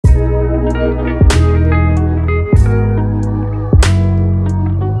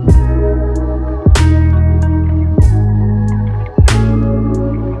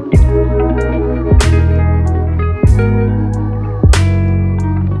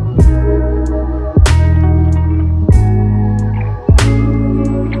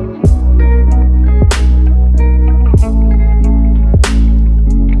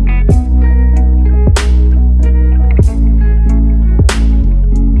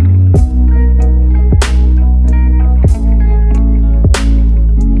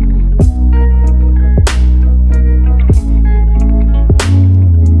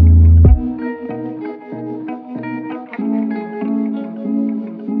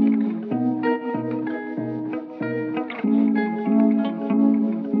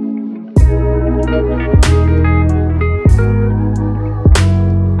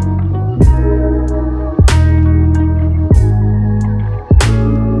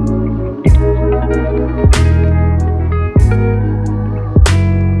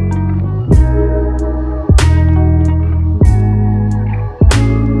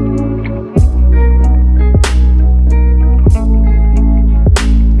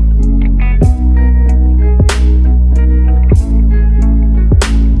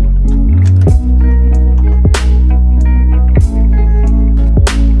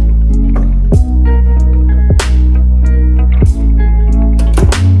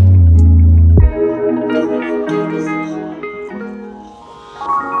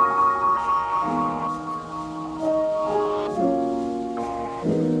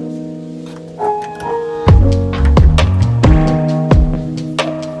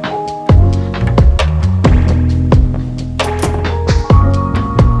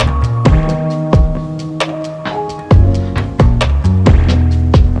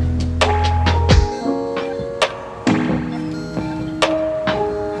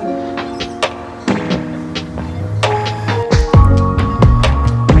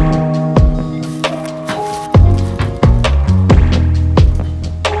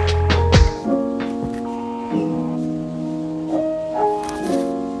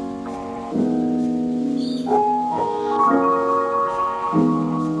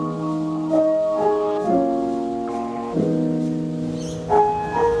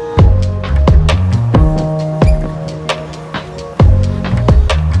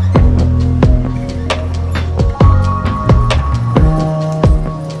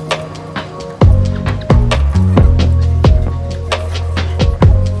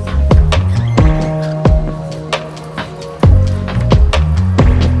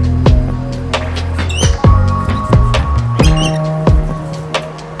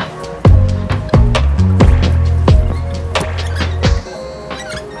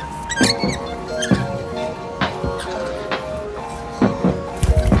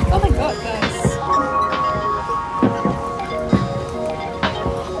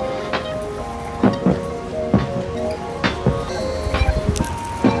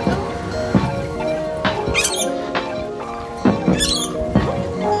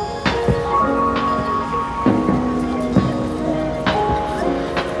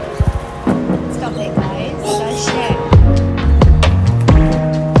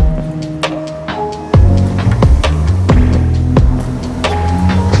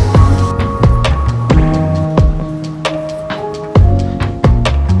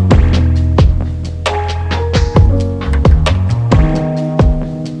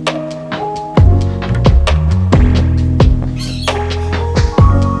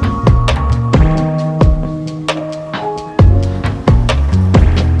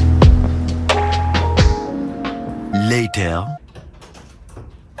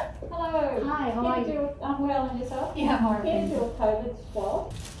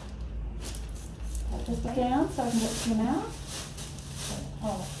just look down so I can get to your mouth.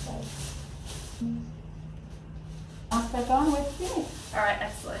 Oh, safe. Mask back on, we're finished. Alright,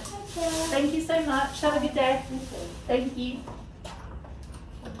 excellent. Okay. Thank you so much. Have a good day. You too. Thank you.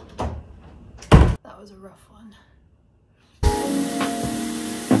 That was a rough one.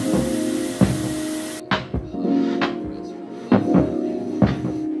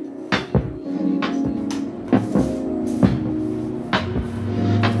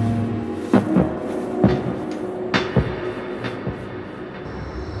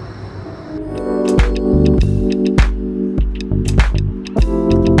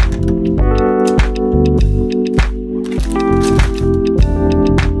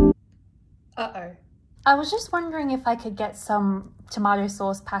 Uh-oh. I was just wondering if I could get some tomato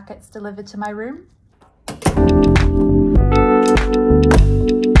sauce packets delivered to my room.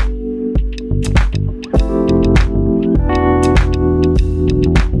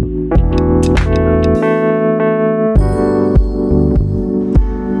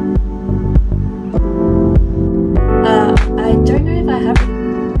 I don't know if I have...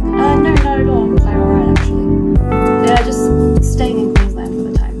 no, not at all. I'm quite alright actually. Yeah, just staying in Queensland for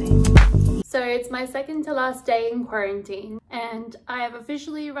the time being. So it's my second to last day in quarantine and I have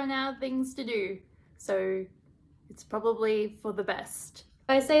officially run out of things to do. So it's probably for the best.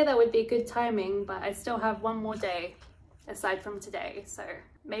 I say that would be good timing, but I still have one more day aside from today. So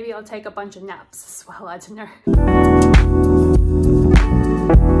maybe I'll take a bunch of naps as well, I don't know.